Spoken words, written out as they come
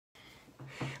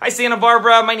Hi, Santa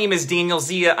Barbara. My name is Daniel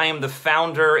Zia. I am the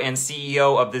founder and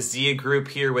CEO of the Zia Group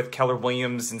here with Keller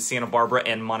Williams in Santa Barbara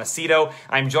and Montecito.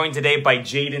 I'm joined today by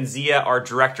Jaden Zia, our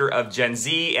director of Gen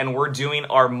Z, and we're doing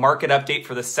our market update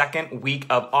for the second week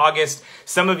of August.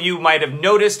 Some of you might have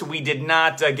noticed we did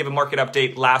not give a market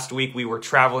update last week. We were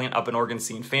traveling up in Oregon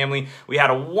seeing family. We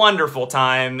had a wonderful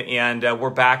time, and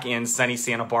we're back in sunny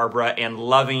Santa Barbara and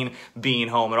loving being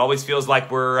home. It always feels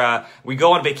like we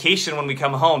go on vacation when we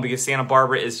come home because Santa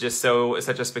Barbara is just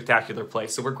such a spectacular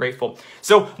place. So we're grateful.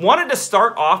 So wanted to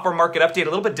start off our market update a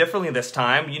little bit differently this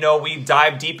time. You know, we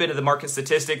dive deep into the market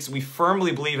statistics. We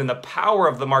firmly believe in the power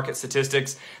of the market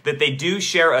statistics, that they do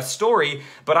share a story,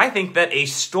 but I think that a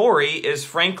story is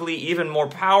frankly even more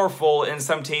powerful in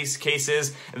some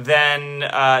cases than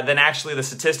actually the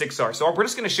statistics are. So we're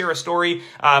just going to share a story.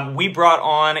 We brought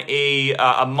on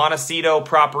a Montecito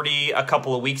property a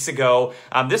couple of weeks ago.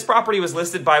 This property was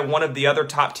listed by one of the other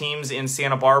top teams in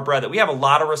Santa Barbara that we have a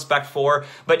lot of respect for,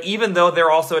 but even though they're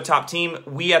also a top team,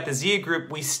 we at the Zia Group,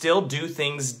 we still do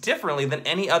things differently than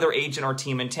any other agent or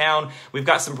team in town. We've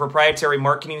got some proprietary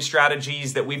marketing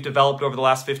strategies that we've developed over the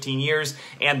last 15 years,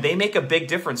 and they make a big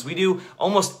difference. We do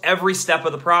almost every step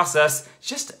of the process,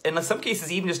 just in some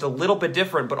cases even just a little bit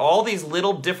different, but all these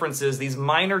little differences, these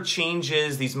minor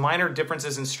changes, these minor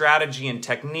differences in strategy and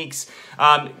techniques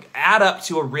add up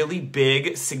to a really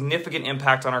big, significant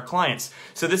impact on our clients.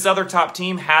 So this other top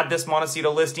team had this Montecito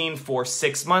listing for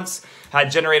 6 months, had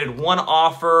generated one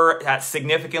offer at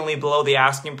significantly below the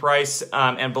asking price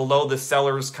and below the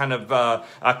seller's kind of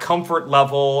comfort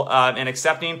level in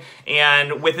accepting.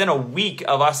 And within a week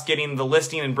of us getting the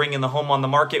listing and bringing the home on the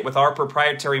market with our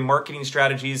proprietary marketing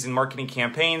strategies and marketing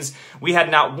campaigns, we had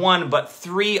not one, but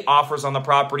 3 offers on the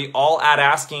property, all at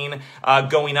asking,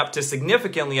 going up to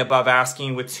significantly above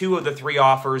asking, with 2 of the 3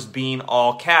 offers being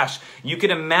all cash. You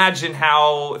can imagine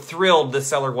how thrilled the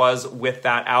seller was with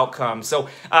that outcome. So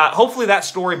hopefully that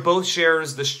story both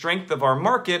shares the strength of our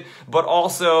market, but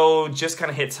also just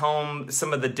kind of hits home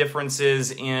some of the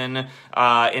differences in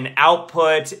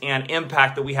output and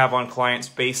impact that we have on clients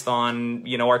based on,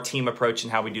 you know, our team approach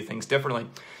and how we do things differently.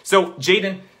 So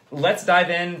Jaden, let's dive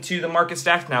into the market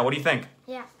stats now. What do you think?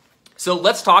 Yeah. So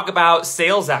let's talk about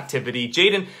sales activity.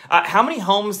 Jaden, how many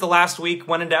homes the last week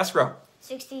went into escrow?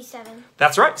 67.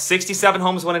 That's right. 67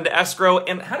 homes went into escrow.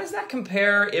 And how does that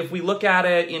compare if we look at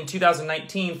it in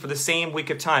 2019 for the same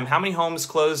week of time? How many homes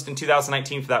closed in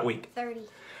 2019 for that week? 30.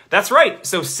 That's right.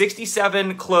 So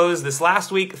 67 closed this last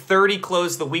week, 30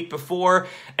 closed the week before.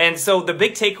 And so the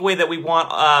big takeaway that we want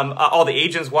all the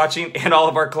agents watching and all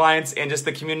of our clients and just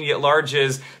the community at large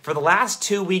is, for the last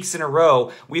 2 weeks in a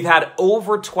row, we've had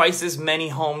over twice as many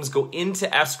homes go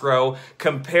into escrow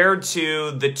compared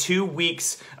to the 2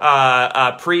 weeks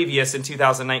previous in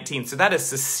 2019. So that is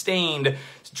sustained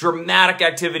dramatic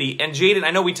activity. And Jaden,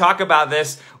 I know we talk about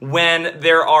this when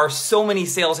there are so many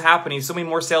sales happening, so many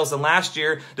more sales than last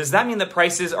year. Does that mean that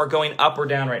prices are going up or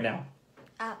down right now?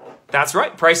 Up. That's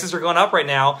right. Prices are going up right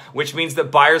now, which means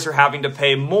that buyers are having to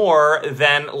pay more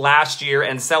than last year,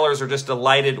 and sellers are just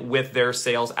delighted with their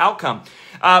sales outcome.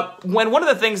 One of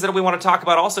the things that we want to talk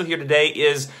about also here today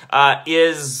is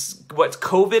what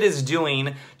COVID is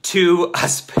doing to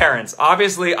us parents.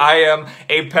 Obviously, I am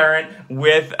a parent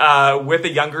with a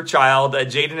younger child.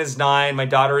 Jaden is 9, my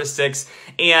daughter is 6,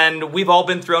 and we've all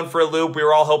been thrown for a loop. We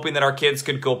were all hoping that our kids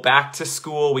could go back to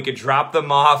school. We could drop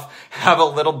them off, have a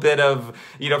little bit of,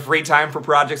 you know, free time for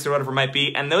projects or whatever it might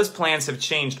be. And those plans have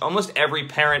changed. Almost every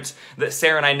parent that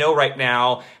Sarah and I know right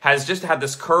now has just had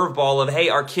this curveball of, hey,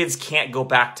 our kids can't go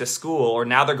back to school, or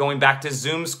now they're going back to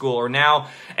Zoom school, or now,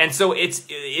 and so it's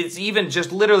even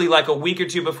just literally like a week or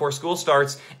two before school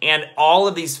starts, and all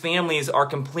of these families are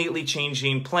completely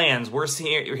changing plans. We're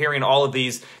hearing all of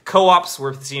these co-ops.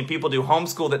 We're seeing people do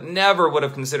homeschool that never would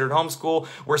have considered homeschool.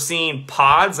 We're seeing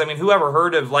pods. I mean, who ever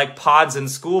heard of like pods in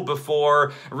school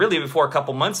before a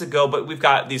couple months ago? But we've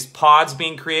got these pods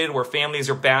being created where families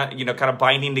are, kind of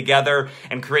binding together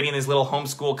and creating these little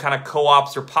homeschool kind of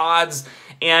co-ops or pods.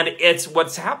 And it's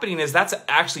what's happening is that's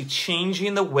actually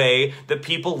changing the way that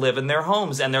people live in their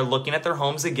homes. And they're looking at their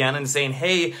homes again and saying,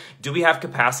 hey, do we have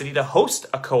capacity to host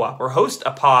a co-op or host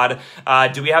a pod?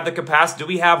 Do we have the capacity? Do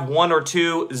we have 1 or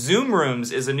 2 Zoom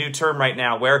rooms is a new term right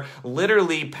now, where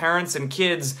literally parents and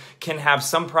kids can have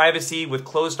some privacy with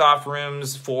closed off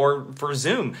rooms for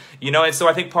Zoom. You know, and so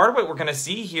I think part of what we're going to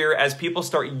see here as people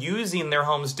start using their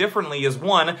homes differently is,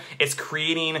 one, it's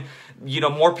creating, you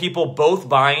know, more people both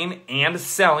buying and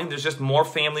selling. There's just more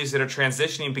families that are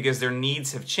transitioning because their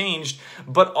needs have changed.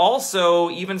 But also,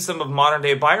 even some of modern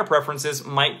day buyer preferences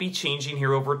might be changing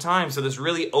here over time. So this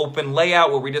really open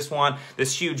layout where we just want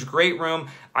this huge great room.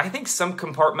 I think some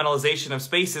compartmentalization of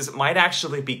spaces might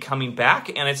actually be coming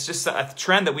back, and it's just a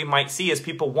trend that we might see as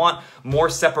people want more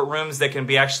separate rooms that can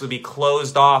actually be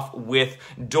closed off with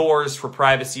doors for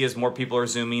privacy as more people are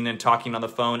Zooming and talking on the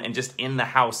phone and just in the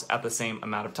house at the same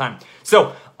amount of time.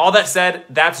 So all that said,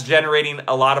 that's generating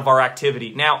a lot of our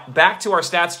activity. Now, back to our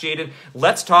stats, Jaden.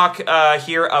 Let's talk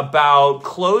here about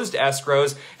closed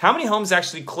escrows. How many homes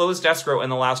actually closed escrow in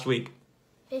the last week?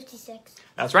 56.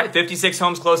 That's right, 56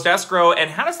 homes closed escrow.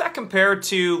 And how does that compare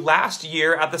to last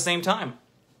year at the same time?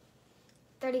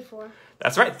 34.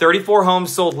 That's right, 34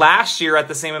 homes sold last year at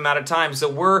the same amount of time. So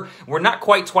we're not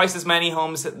quite twice as many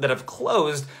homes that have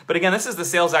closed. But again, this is the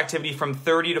sales activity from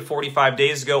 30 to 45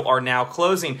 days ago are now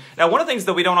closing. Now, one of the things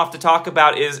that we don't have to talk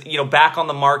about is, back on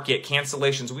the market,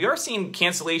 cancellations. We are seeing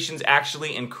cancellations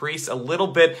actually increase a little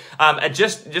bit.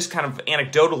 Just kind of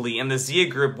anecdotally, in the Zia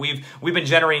group, we've been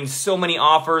generating so many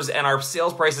offers and our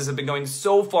sales prices have been going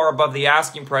so far above the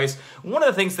asking price. One of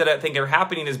the things that I think are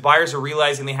happening is buyers are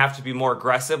realizing they have to be more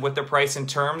aggressive with their price and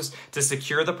terms to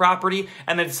secure the property,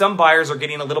 and then some buyers are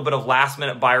getting a little bit of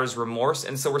last-minute buyer's remorse,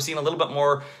 and so we're seeing a little bit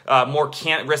more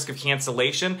risk of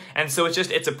cancellation. And so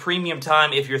it's a premium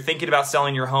time if you're thinking about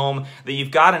selling your home, that you've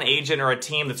got an agent or a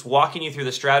team that's walking you through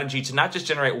the strategy to not just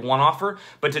generate one offer,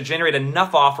 but to generate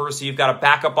enough offers so you've got a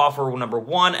backup offer number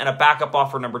 1 and a backup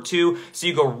offer number 2, so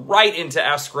you go right into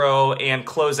escrow and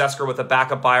close escrow with a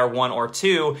backup buyer 1 or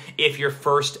 2 if your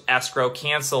first escrow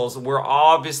cancels. We're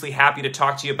obviously happy to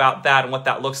talk to you about that and what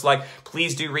that looks like.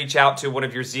 Please do reach out to one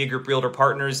of your Zia Group Realtor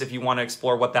partners if you want to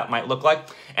explore what that might look like.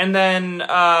 And then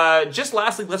just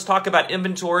lastly, let's talk about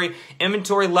inventory.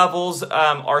 Inventory levels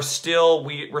are still,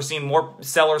 we're seeing more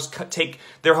sellers take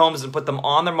their homes and put them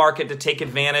on the market to take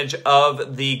advantage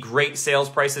of the great sales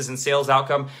prices and sales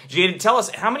outcome. Jaden, tell us,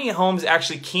 how many homes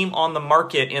actually came on the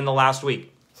market in the last week?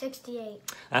 68.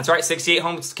 That's right, 68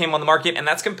 homes came on the market, and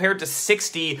that's compared to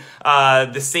 60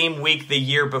 the same week the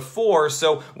year before.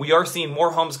 So we are seeing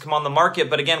more homes come on the market,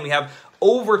 but again, we have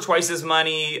over twice as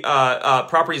many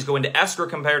properties go into escrow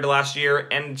compared to last year,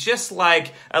 and just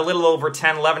like a little over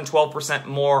 10, 11, 12%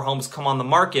 more homes come on the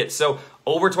market. So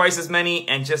over twice as many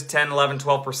and just 10, 11,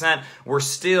 12%, we're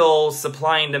still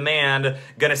supply and demand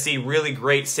going to see really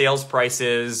great sales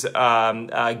prices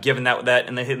given that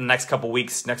in the next couple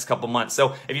weeks, next couple months.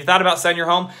 So if you thought about selling your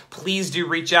home, please do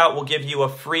reach out. We'll give you a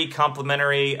free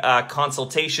complimentary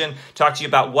consultation, talk to you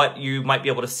about what you might be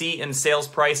able to see in sales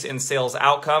price and sales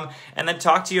outcome, and then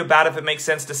talk to you about if it makes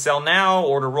sense to sell now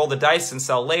or to roll the dice and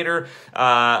sell later.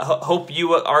 Hope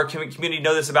you, our community,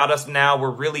 know this about us now. We're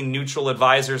really neutral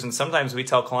advisors, and sometimes we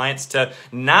tell clients to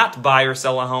not buy or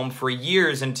sell a home for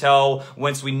years until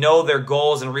once we know their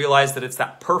goals and realize that it's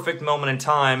that perfect moment in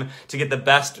time to get the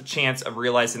best chance of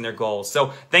realizing their goals.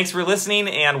 So thanks for listening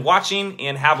and watching,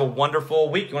 and have a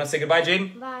wonderful week. You want to say goodbye,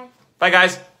 Jaden? Bye. Bye,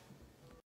 guys.